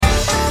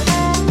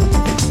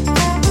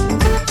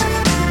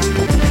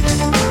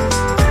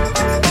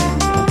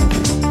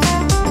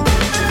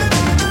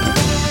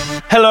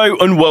Hello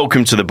and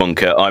welcome to The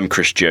Bunker. I'm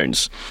Chris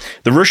Jones.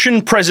 The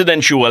Russian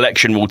presidential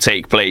election will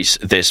take place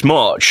this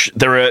March.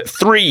 There are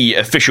 3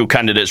 official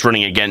candidates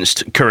running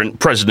against current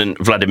President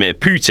Vladimir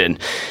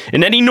Putin.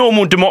 In any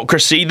normal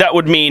democracy, that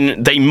would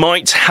mean they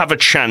might have a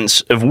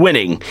chance of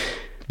winning.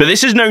 But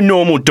this is no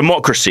normal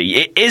democracy.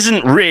 It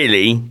isn't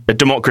really a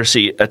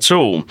democracy at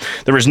all.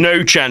 There is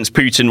no chance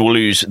Putin will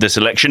lose this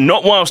election,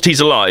 not whilst he's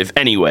alive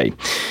anyway.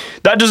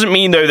 That doesn't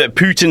mean, though, that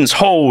Putin's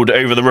hold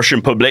over the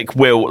Russian public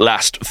will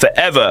last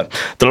forever.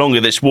 The longer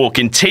this war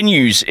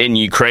continues in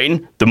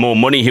Ukraine, the more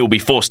money he'll be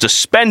forced to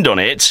spend on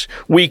it,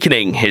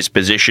 weakening his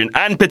position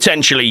and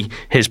potentially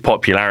his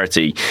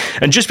popularity.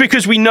 And just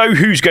because we know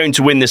who's going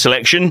to win this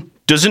election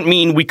doesn't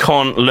mean we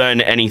can't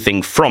learn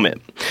anything from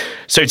it.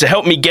 So to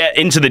help me get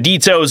into the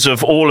details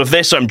of all of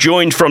this, I'm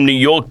joined from New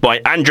York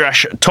by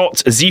Andras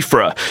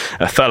Tot-Zifra,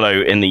 a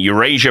fellow in the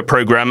Eurasia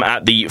program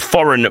at the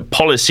Foreign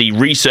Policy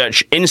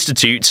Research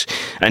Institute,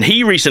 and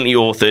he recently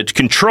authored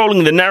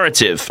Controlling the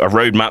Narrative, a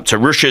roadmap to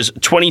Russia's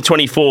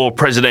 2024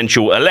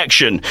 presidential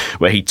election,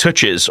 where he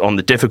touches on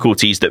the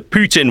difficulties that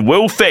Putin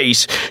will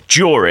face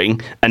during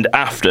and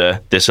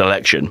after this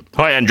election.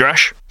 Hi,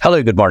 Andras.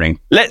 Hello, good morning.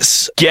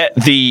 Let's get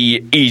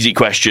the easy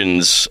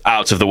questions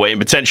out of the way and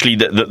potentially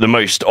the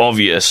most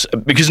obvious,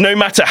 because no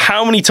matter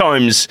how many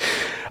times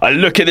I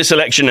look at this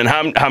election and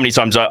how many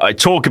times I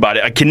talk about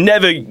it, I can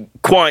never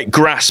quite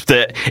grasp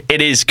that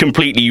it is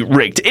completely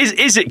rigged.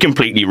 Is it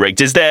completely rigged?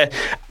 Is there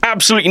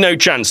absolutely no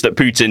chance that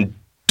Putin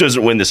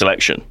doesn't win this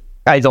election?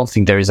 I don't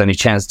think there is any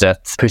chance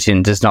that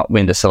Putin does not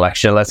win this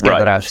election. Let's get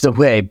that out of the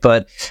way.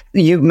 But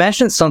you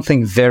mentioned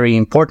something very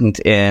important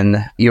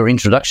in your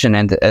introduction,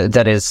 and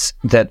that is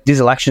that these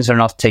elections are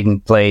not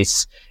taking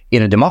place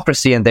in a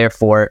democracy, and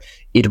therefore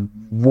it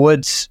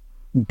would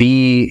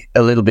be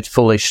a little bit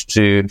foolish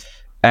to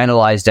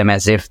analyze them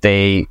as if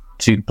they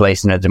took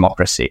place in a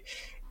democracy.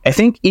 I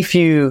think if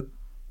you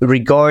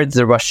regard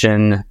the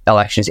Russian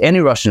elections, any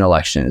Russian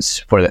elections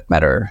for that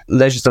matter,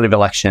 legislative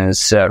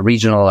elections,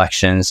 regional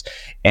elections,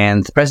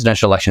 and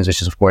presidential elections, which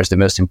is, of course, the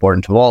most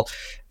important of all,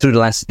 through the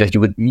lens that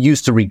you would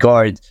use to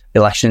regard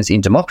elections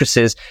in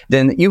democracies,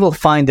 then you will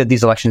find that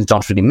these elections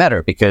don't really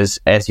matter because,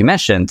 as you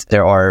mentioned,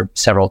 there are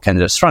several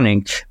candidates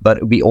running,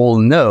 but we all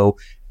know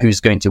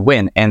who's going to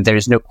win. And there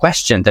is no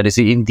question that is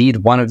indeed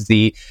one of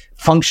the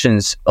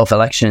functions of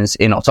elections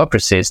in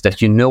autocracies,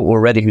 that you know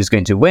already who's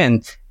going to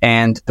win,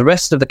 and the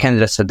rest of the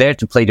candidates are there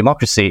to play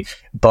democracy.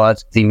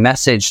 But the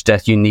message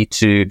that you need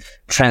to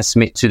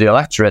transmit to the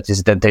electorate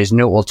is that there's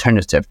no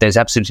alternative. There's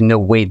absolutely no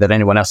way that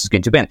anyone else is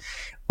going to win.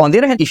 On the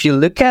other hand, if you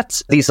look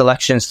at these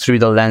elections through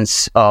the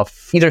lens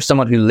of either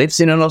someone who lives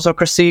in an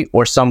autocracy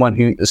or someone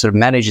who sort of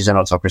manages an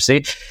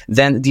autocracy,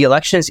 then the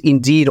elections,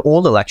 indeed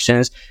all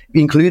elections,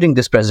 including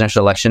this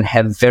presidential election,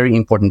 have very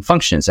important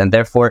functions. And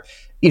therefore,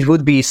 it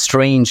would be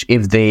strange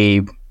if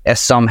they, as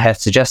some had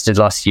suggested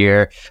last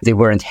year, they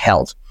weren't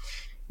held.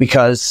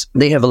 Because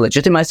they have a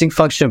legitimizing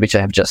function, which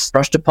I have just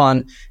brushed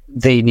upon.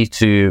 They need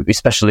to,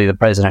 especially the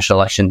presidential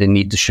election, they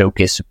need to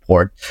showcase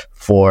support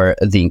for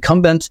the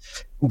incumbent,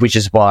 which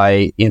is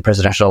why in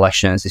presidential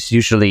elections, it's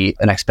usually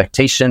an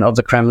expectation of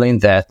the Kremlin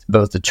that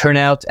both the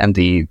turnout and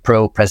the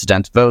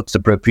pro-president vote, the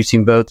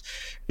pro-Putin vote,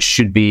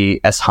 should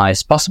be as high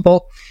as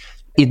possible.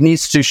 It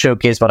needs to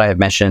showcase what I have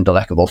mentioned, the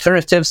lack of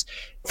alternatives.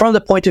 From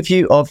the point of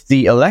view of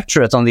the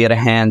electorate, on the other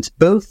hand,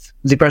 both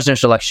the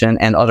presidential election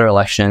and other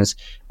elections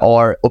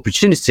are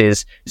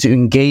opportunities to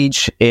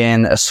engage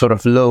in a sort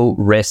of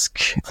low-risk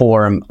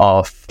form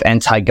of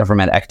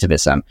anti-government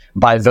activism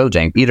by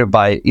voting, either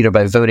by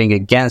voting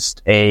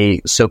against a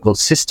so-called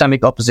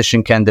systemic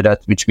opposition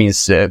candidate, which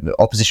means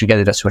opposition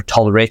candidates who are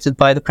tolerated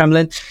by the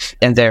Kremlin,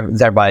 and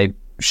thereby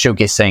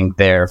showcasing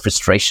their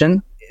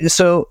frustration.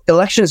 So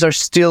elections are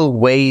still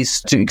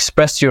ways to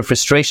express your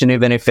frustration,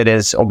 even if it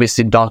is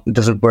obviously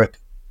doesn't work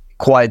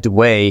quite the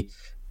way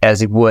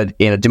as it would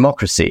in a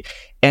democracy.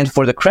 And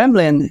for the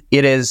Kremlin,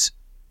 it is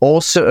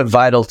also a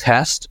vital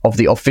test of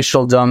the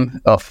officialdom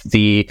of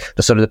the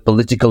sort of the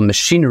political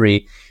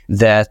machinery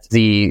that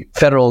the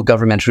federal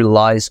government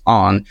relies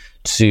on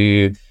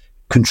to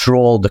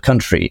control the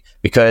country.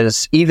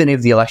 Because even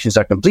if the elections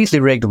are completely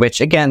rigged,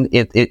 which again,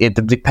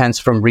 it depends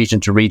from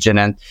region to region,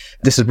 and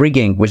this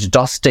rigging, which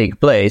does take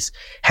place,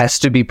 has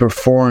to be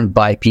performed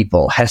by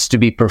people,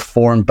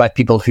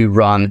 who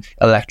run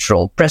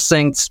electoral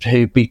precincts,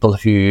 people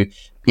who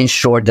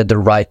ensure that the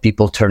right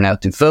people turn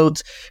out to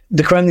vote.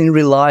 The Kremlin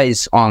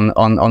relies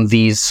on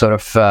these sort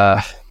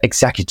of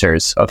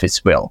executors of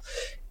its will.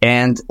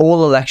 And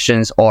all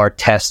elections are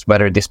tests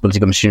whether this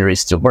political machinery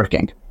is still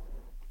working.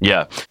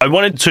 Yeah, I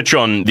wanted to touch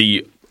on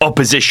the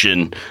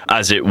opposition,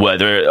 as it were.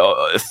 There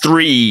are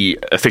 3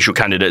 official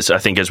candidates, I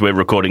think, as we're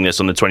recording this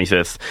on the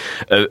 25th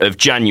of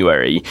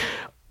January.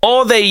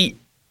 Are they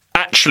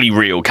actually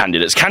real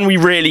candidates? Can we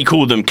really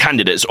call them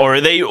candidates? Or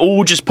are they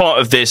all just part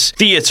of this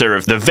theatre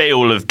of the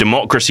veil of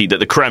democracy that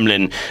the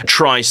Kremlin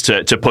tries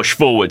to push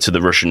forward to the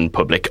Russian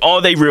public?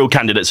 Are they real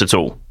candidates at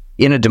all?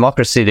 In a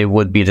democracy, they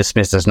would be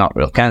dismissed as not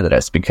real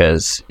candidates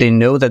because they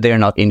know that they're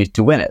not in it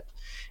to win it.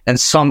 And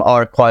some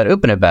are quite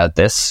open about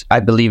this. I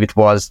believe it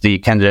was the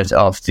candidate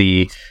of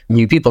the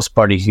New People's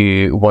Party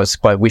who was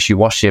quite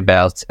wishy-washy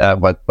about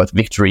what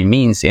victory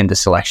means in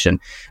this election.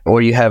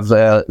 Or you have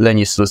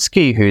Leni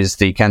Slutsky, who is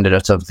the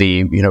candidate of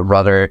the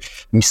rather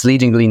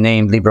misleadingly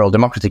named Liberal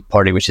Democratic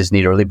Party, which is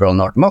neither liberal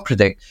nor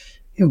democratic,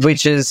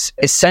 which is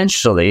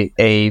essentially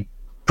a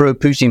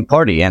pro-Putin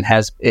party and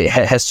has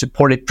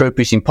supported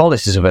pro-Putin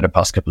policies over the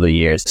past couple of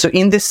years. So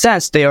in this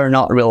sense, they are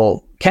not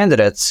real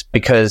candidates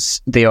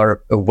because they are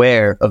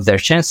aware of their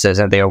chances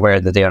and they are aware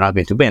that they are not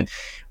going to win.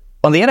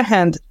 On the other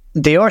hand,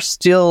 they are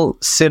still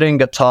sitting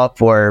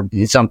atop, or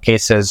in some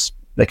cases,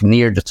 like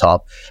near the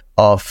top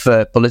of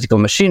political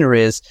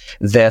machineries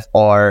that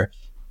are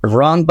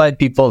run by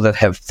people that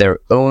have their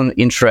own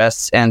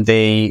interests, and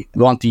they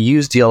want to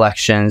use the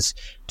elections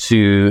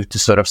to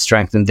sort of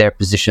strengthen their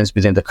positions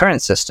within the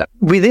current system.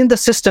 Within the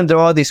system, there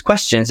are these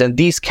questions, and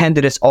these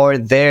candidates are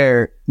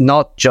there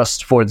not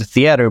just for the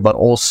theater, but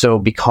also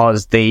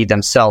because they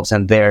themselves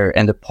and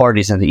the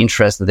parties and the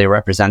interests that they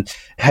represent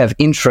have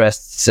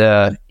interests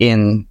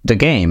in the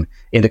game,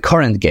 in the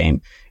current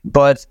game,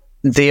 but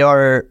they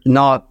are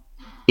not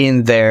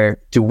in there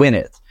to win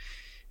it.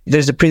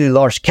 There's a pretty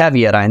large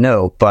caveat, I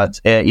know, but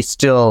it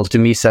still, to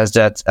me, says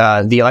that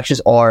the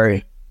elections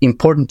are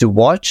important to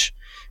watch,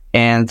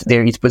 and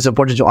it's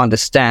important to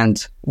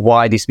understand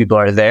why these people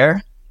are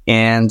there.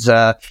 And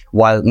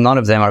while none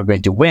of them are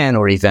going to win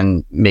or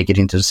even make it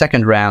into the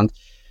second round,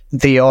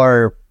 they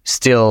are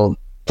still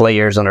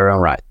players on their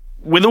own right.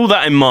 With all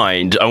that in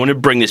mind, I want to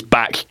bring this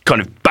back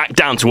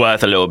down to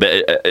earth a little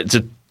bit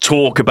to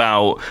talk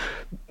about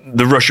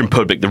the Russian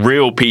public, the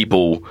real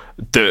people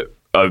that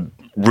are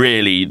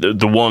really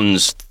the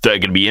ones that are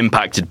going to be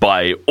impacted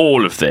by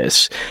all of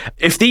this.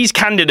 If these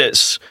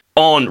candidates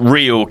aren't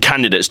real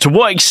candidates, to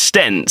what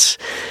extent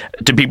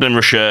do people in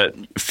Russia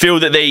feel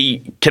that they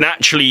can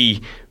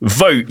actually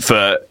vote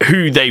for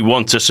who they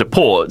want to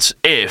support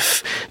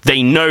if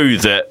they know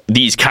that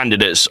these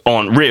candidates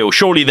aren't real?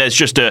 Surely there's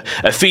just a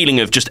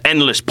feeling of just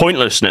endless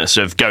pointlessness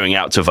of going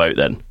out to vote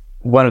then.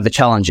 One of the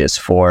challenges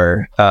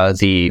for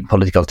the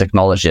political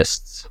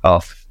technologists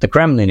of the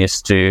Kremlin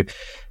is to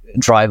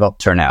drive up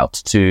turnout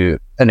to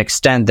an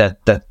extent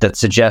that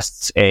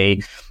suggests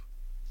a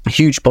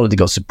huge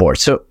political support.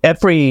 So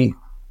every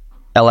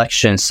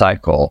election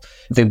cycle,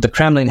 the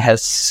Kremlin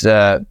has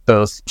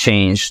both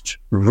changed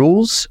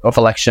rules of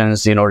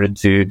elections in order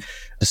to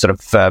sort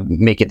of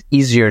make it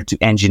easier to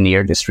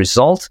engineer this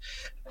result,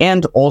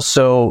 and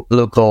also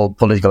local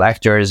political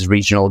actors,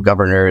 regional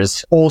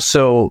governors,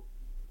 also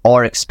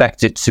are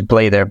expected to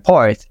play their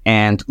part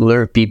and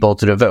lure people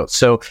to the vote.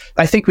 So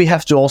I think we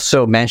have to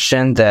also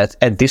mention that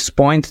at this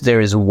point,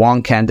 there is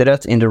one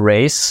candidate in the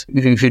race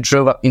who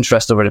drove up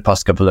interest over the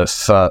past couple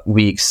of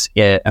weeks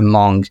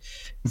among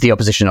the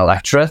opposition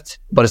electorate,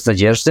 Boris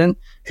Nadezhdin,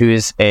 who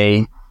is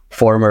a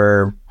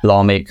former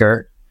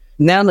lawmaker.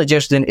 Now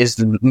Nadezhdin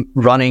is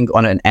running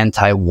on an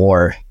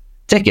anti-war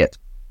ticket.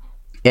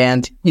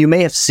 And you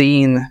may have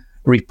seen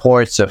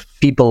reports of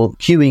people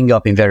queuing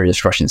up in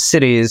various Russian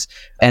cities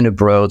and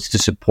abroad to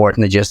support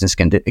Nadezhdin's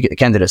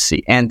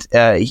candidacy. And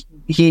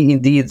he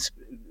indeed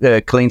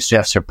claims to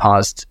have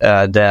surpassed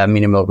the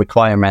minimal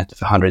requirement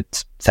of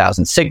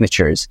 100,000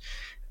 signatures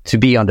to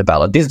be on the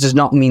ballot. This does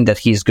not mean that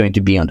he's going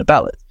to be on the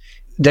ballot.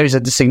 There is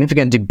a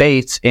significant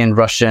debate in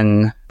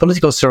Russian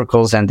political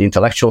circles and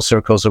intellectual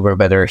circles over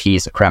whether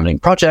he's a Kremlin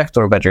project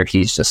or whether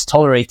he's just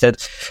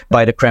tolerated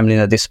by the Kremlin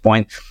at this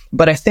point.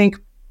 But I think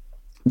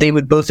they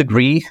would both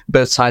agree,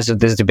 both sides of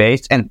this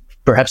debate, and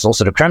perhaps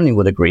also the Kremlin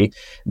would agree,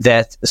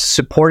 that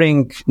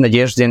supporting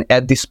Nadezhdin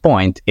at this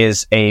point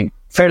is a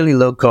fairly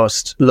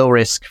low-cost,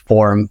 low-risk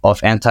form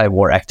of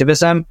anti-war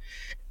activism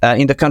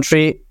in the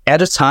country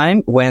at a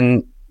time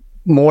when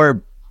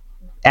more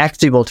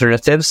active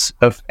alternatives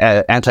of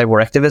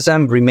anti-war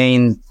activism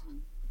remain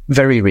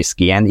very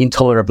risky and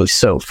intolerably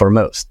so for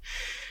most.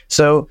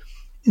 So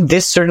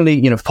this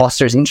certainly,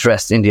 fosters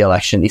interest in the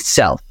election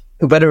itself.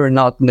 Whether or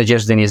not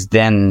Nadezhdin is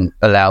then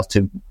allowed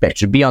to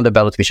actually be on the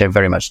ballot, which I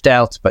very much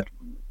doubt, but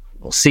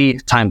we'll see.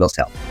 Time will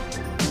tell.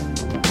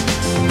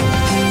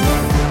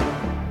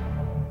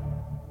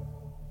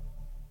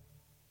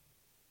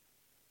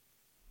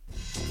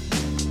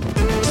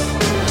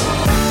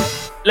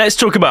 Let's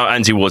talk about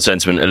anti-war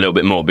sentiment a little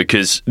bit more,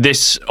 because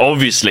this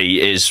obviously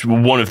is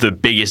one of the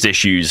biggest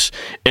issues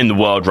in the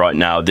world right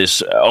now.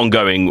 This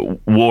ongoing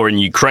war in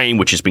Ukraine,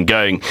 which has been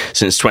going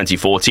since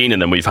 2014,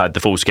 and then we've had the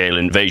full-scale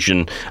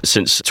invasion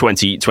since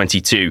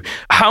 2022.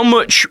 How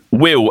much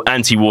will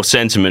anti-war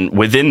sentiment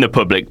within the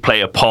public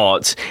play a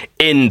part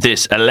in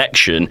this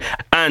election?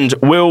 And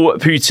will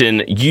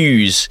Putin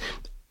use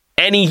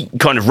any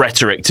kind of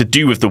rhetoric to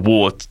do with the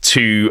war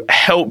to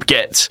help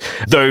get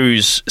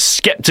those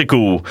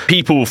skeptical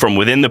people from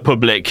within the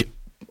public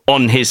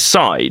on his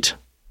side?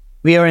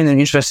 We are in an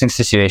interesting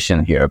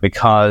situation here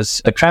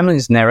because the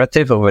Kremlin's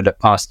narrative over the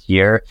past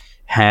year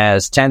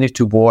has tended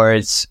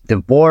towards the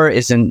war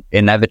is an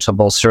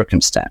inevitable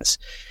circumstance.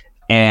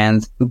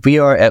 And we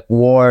are at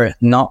war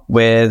not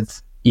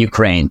with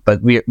Ukraine,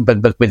 but with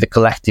the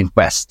collective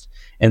West.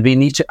 And we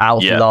need to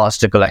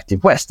outlast the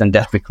collective West. And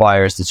that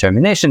requires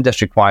determination, that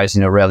requires,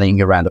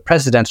 rallying around the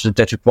president,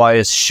 that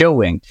requires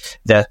showing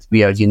that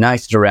we are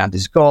united around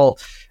this goal.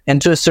 And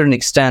to a certain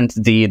extent,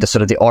 the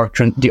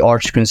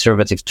arch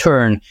conservative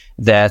turn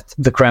that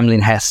the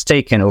Kremlin has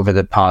taken over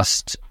the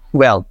past,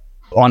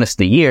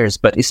 honestly, years,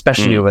 but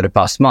especially over the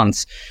past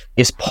months,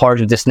 is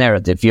part of this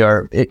narrative. We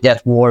are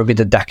at war with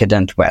the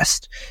decadent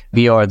West.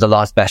 We are the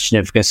last bastion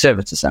of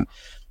conservatism.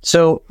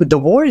 So the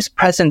war is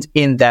present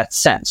in that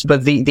sense,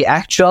 but the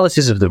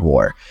actualities of the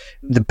war,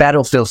 the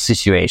battlefield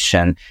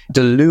situation,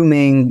 the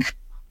looming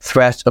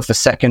threat of a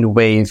second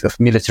wave of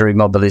military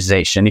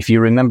mobilization. If you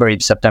remember, in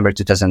September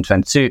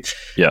 2022,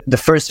 the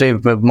first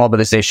wave of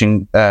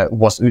mobilization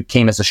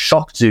came as a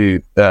shock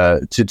to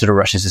the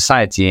Russian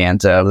society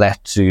and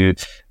led to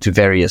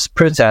various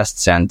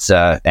protests and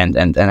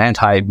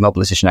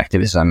anti-mobilization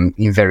activism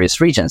in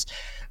various regions.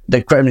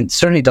 The Kremlin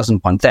certainly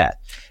doesn't want that,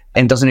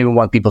 and doesn't even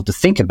want people to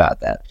think about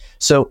that.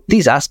 So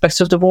these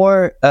aspects of the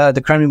war,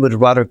 the Kremlin would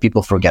rather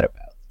people forget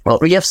about.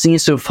 What we have seen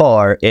so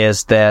far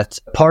is that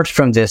apart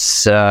from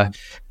this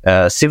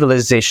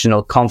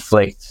civilizational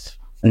conflict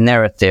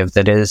narrative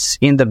that is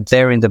in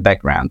the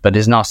background, but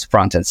is not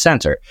front and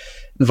center,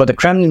 what the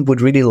Kremlin would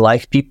really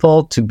like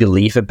people to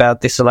believe about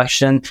this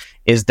election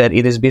is that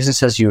it is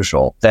business as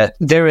usual, that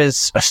there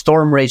is a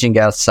storm raging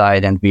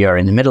outside and we are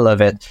in the middle of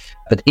it,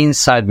 but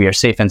inside we are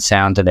safe and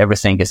sound and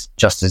everything is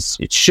just as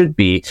it should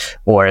be,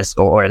 or as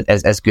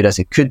good as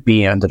it could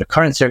be under the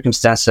current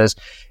circumstances.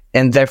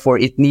 And therefore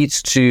it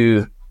needs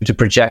to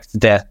project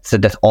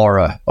that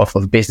aura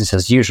of business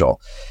as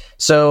usual.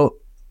 So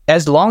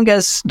as long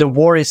as the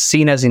war is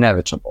seen as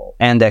inevitable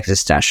and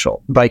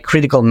existential by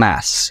critical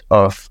mass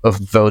of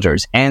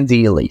voters and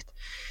the elite,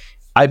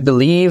 I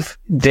believe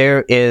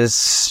there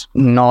is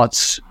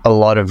not a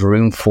lot of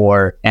room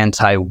for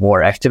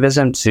anti-war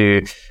activism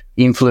to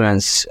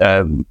influence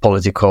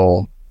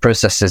political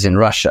processes in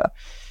Russia.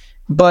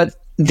 But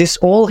this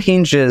all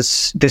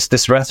hinges,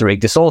 this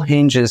rhetoric, this all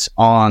hinges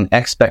on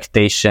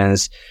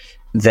expectations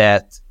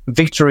that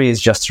victory is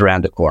just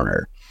around the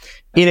corner.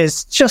 It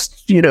is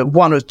just,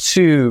 one or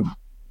two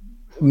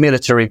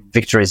military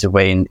victories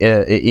away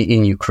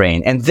in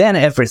Ukraine, and then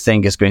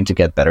everything is going to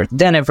get better.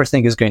 Then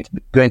everything is going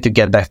to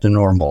get back to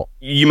normal.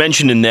 You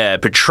mentioned in there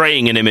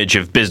portraying an image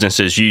of business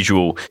as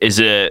usual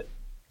is a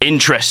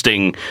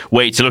interesting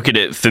way to look at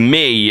it for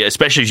me,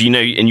 especially as you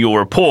know in your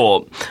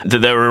report that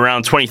there were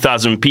around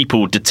 20,000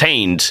 people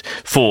detained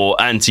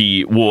for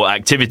anti-war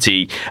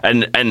activity,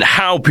 and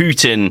how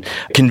Putin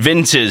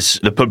convinces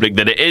the public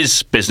that it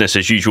is business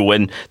as usual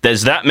when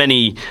there's that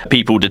many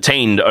people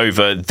detained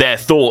over their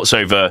thoughts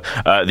over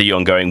the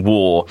ongoing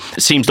war.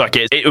 It seems like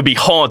it would be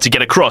hard to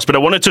get across. But I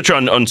want to touch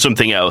on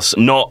something else,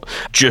 not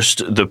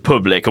just the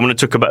public. I want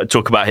to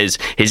talk about his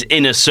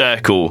inner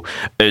circle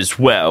as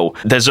well.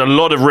 There's a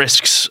lot of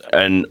risks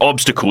and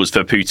obstacles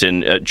for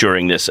Putin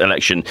during this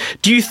election.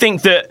 Do you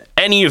think that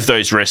any of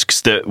those risks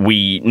that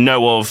we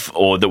know of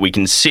or that we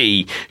can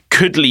see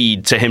could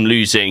lead to him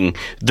losing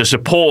the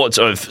support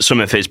of some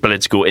of his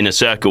political inner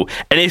circle?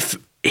 And if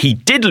he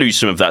did lose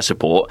some of that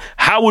support,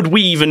 how would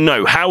we even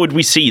know? How would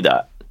we see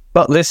that?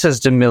 Well, this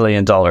is the $1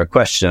 million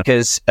question,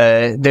 because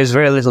there's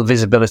very little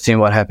visibility in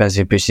what happens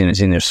in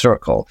Putin's inner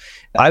circle.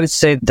 I would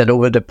say that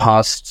over the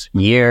past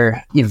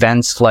year,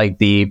 events like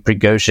the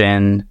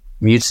Prigozhin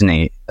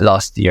mutiny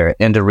last year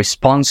and the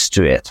response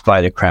to it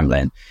by the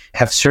Kremlin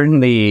have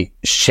certainly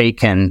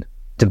shaken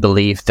the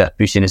belief that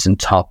Putin is on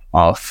top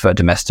of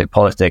domestic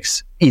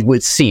politics, it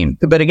would seem.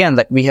 But again,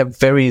 we have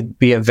very,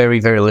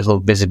 very little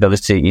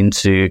visibility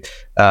into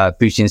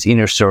Putin's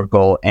inner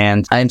circle,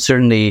 and I'm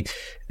certainly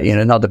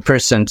not the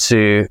person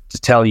to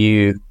tell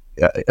you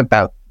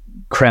about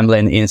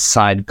Kremlin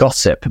inside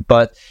gossip.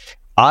 But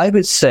I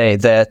would say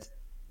that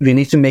we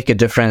need to make a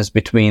difference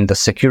between the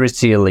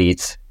security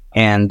elite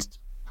and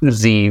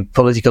the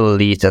political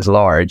elite at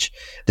large.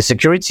 The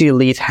security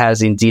elite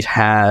has indeed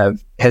had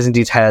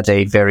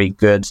a very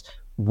good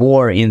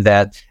war in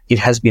that it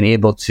has been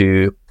able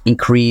to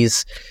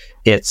increase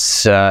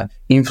its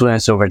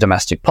influence over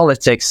domestic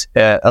politics.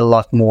 A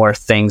lot more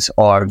things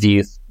are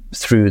viewed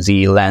through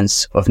the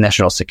lens of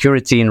national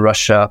security in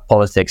Russia,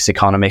 politics,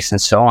 economics, and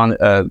so on.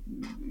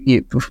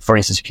 For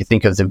instance, if you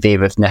think of the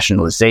wave of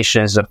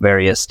nationalizations of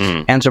various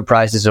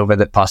enterprises over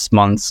the past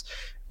months,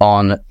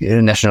 on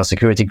national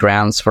security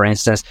grounds, for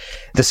instance,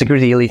 the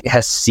security elite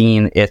has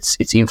seen its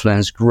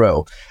influence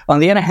grow. On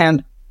the other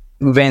hand,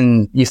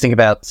 when you think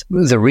about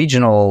the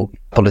regional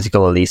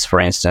political elites,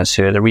 for instance,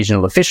 the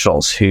regional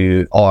officials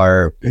who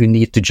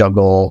need to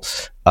juggle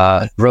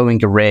a growing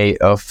array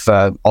of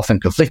often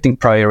conflicting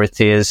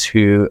priorities,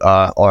 who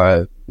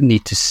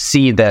need to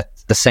see that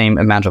the same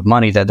amount of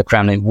money that the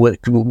Kremlin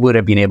would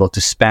have been able to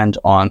spend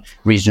on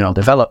regional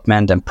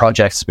development and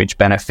projects which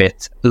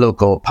benefit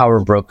local power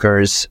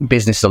brokers,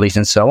 business elites,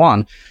 and so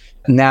on,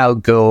 now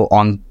go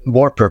on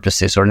war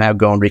purposes or now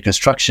go on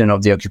reconstruction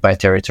of the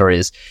occupied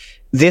territories.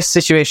 This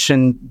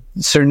situation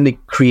certainly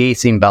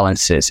creates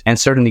imbalances and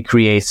certainly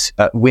creates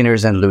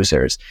winners and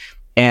losers.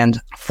 And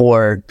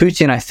for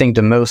Putin, I think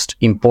the most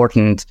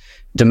important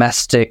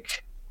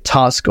domestic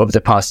task of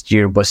the past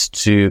year was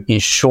to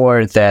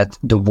ensure that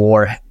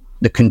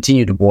the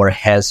continued war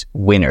has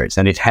winners,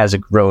 and it has a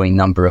growing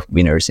number of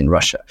winners in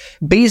Russia.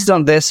 Based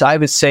on this, I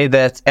would say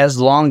that as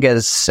long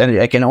as, and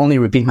I can only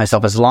repeat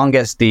myself, as long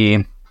as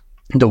the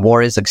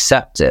war is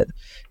accepted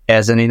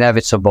as an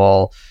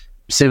inevitable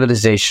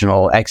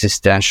civilizational,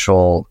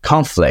 existential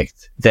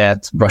conflict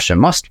that Russia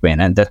must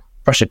win and that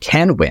Russia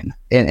can win,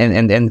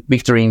 and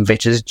victory in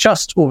which is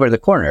just over the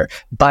corner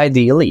by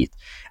the elite,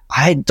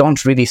 I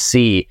don't really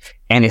see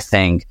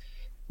anything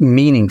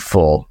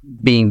meaningful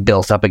being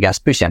built up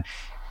against Putin.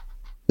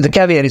 The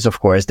caveat is, of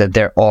course, that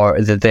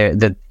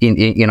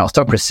in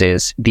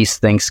autocracies, these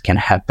things can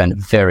happen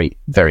very,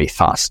 very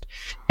fast.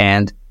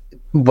 And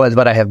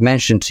what I have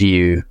mentioned to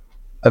you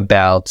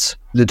about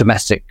the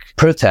domestic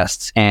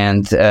protests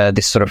and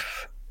this sort of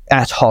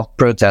ad hoc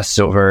protests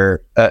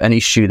over an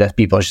issue that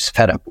people are just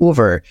fed up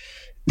over,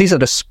 these are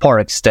the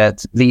sparks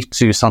that lead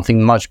to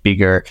something much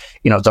bigger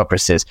in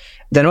autocracies.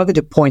 They're not going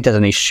to point at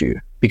an issue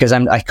because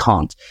I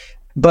can't.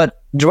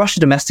 But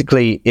Russia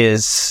domestically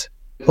is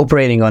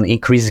operating on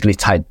increasingly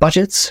tight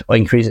budgets or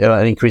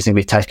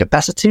increasingly tight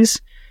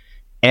capacities,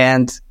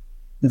 and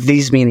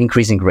these mean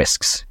increasing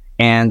risks.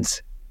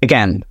 And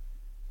again,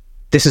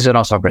 this is an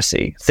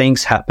autocracy.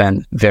 Things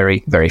happen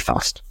very, very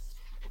fast.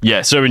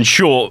 Yeah, so in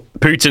short,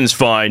 Putin's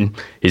fine,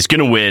 he's going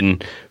to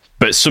win,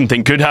 but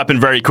something could happen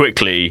very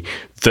quickly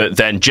that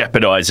then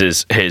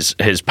jeopardizes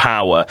his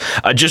power.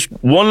 Just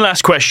one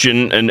last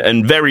question,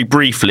 and very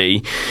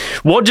briefly,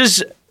 what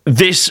does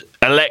this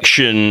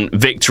election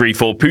victory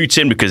for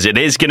Putin, because it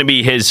is going to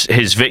be his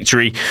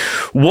victory,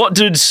 what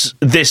does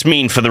this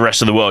mean for the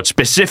rest of the world?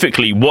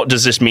 Specifically, what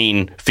does this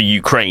mean for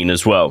Ukraine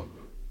as well?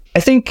 I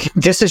think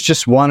this is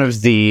just one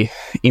of the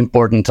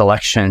important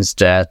elections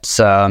that,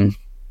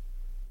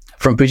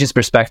 from Putin's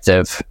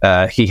perspective,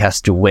 he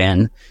has to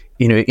win,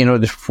 in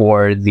order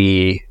for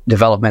the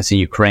developments in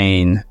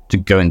Ukraine to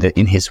go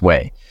in his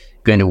way,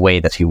 go in the way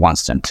that he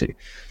wants them to.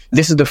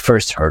 This is the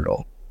first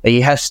hurdle.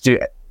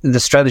 The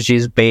strategy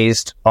is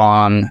based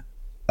on,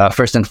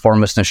 first and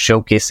foremost, on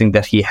showcasing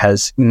that he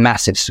has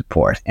massive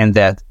support and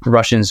that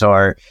Russians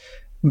are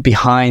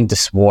behind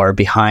this war,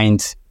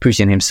 behind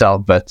Putin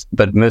himself, but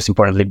most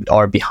importantly,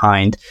 are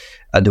behind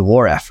the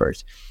war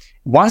effort.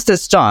 Once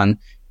that's done,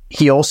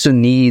 he also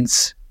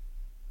needs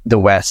the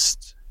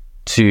West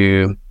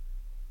to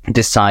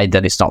decide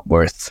that it's not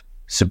worth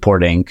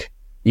supporting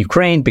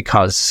Ukraine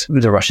because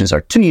the Russians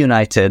are too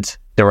united.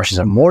 The Russians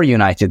are more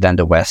united than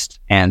the West,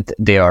 and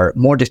they are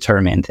more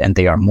determined, and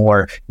they are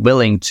more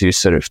willing to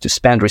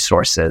spend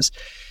resources.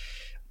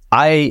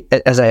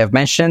 As I have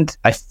mentioned,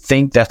 I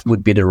think that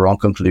would be the wrong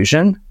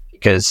conclusion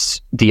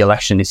because the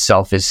election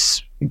itself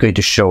is going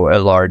to show a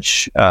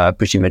large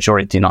Putin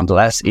majority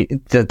nonetheless.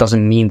 That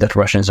doesn't mean that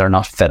Russians are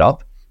not fed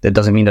up. That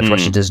doesn't mean that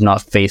Russia does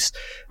not face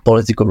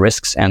political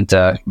risks and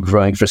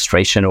growing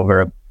frustration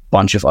over a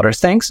bunch of other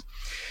things.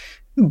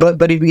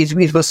 But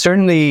it was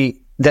certainly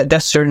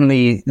that's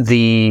certainly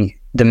the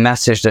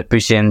message that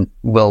Putin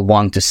will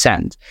want to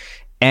send.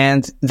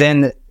 And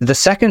then the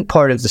second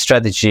part of the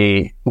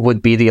strategy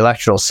would be the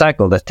electoral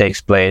cycle that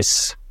takes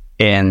place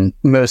in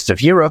most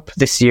of Europe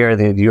this year,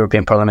 the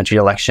European parliamentary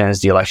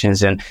elections, the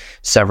elections in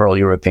several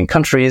European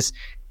countries,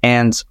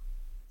 and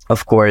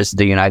of course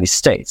the United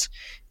States.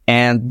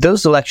 And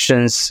those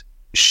elections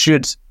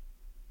should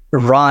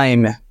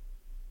rhyme,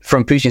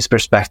 from Putin's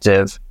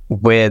perspective,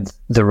 with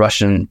the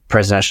Russian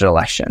presidential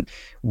election.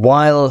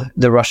 While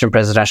the Russian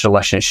presidential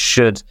election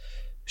should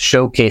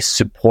showcase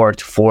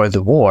support for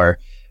the war,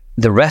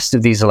 the rest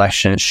of these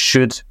elections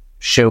should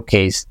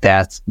showcase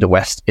that the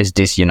West is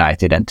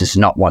disunited and does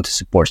not want to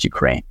support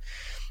Ukraine.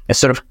 It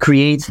sort of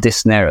creates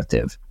this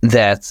narrative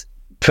that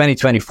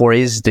 2024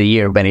 is the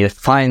year when it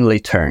finally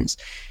turns.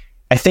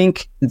 I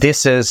think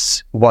this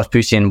is what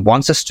Putin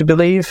wants us to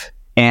believe,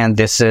 and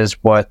this is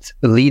what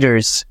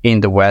leaders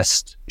in the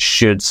West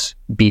should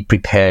be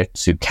prepared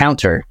to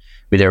counter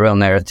with their own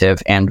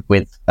narrative and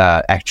with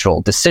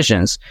actual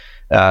decisions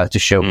to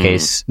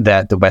showcase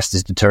that the West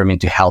is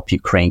determined to help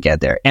Ukraine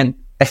get there. And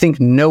I think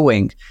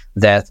knowing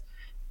that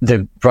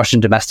the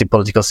Russian domestic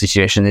political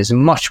situation is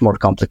much more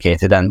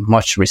complicated and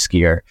much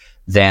riskier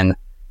than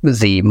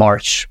the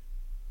March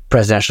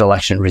presidential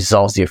election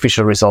results, the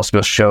official results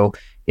will show,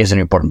 is an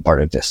important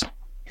part of this.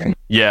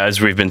 Yeah,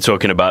 as we've been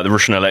talking about, the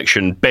Russian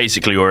election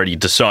basically already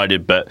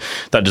decided, but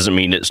that doesn't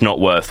mean it's not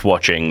worth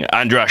watching.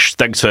 Andras,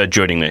 thanks for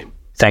joining me.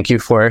 Thank you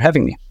for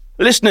having me.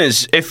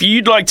 Listeners, if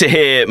you'd like to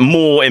hear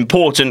more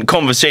important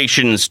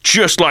conversations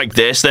just like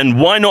this, then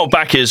why not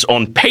back us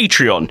on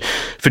Patreon?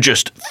 For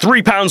just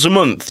 £3 a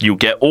month, you'll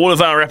get all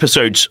of our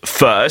episodes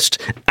first,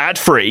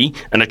 ad-free,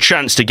 and a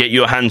chance to get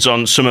your hands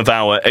on some of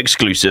our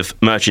exclusive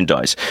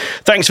merchandise.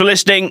 Thanks for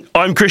listening.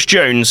 I'm Chris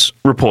Jones,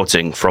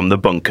 reporting from The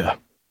Bunker.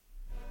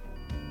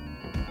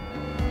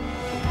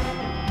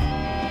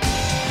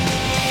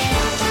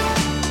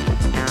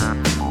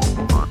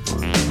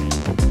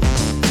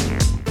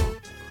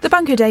 The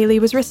Bunker Daily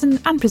was written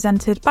and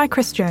presented by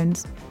Chris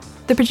Jones.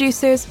 The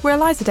producers were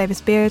Eliza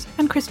Davis-Beard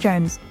and Chris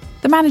Jones.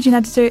 The managing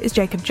editor is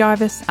Jacob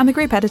Jarvis and the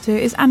group editor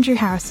is Andrew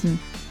Harrison.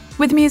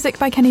 With music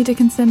by Kenny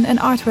Dickinson and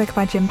artwork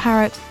by Jim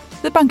Parrott,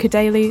 The Bunker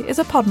Daily is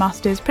a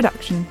Podmasters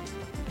production.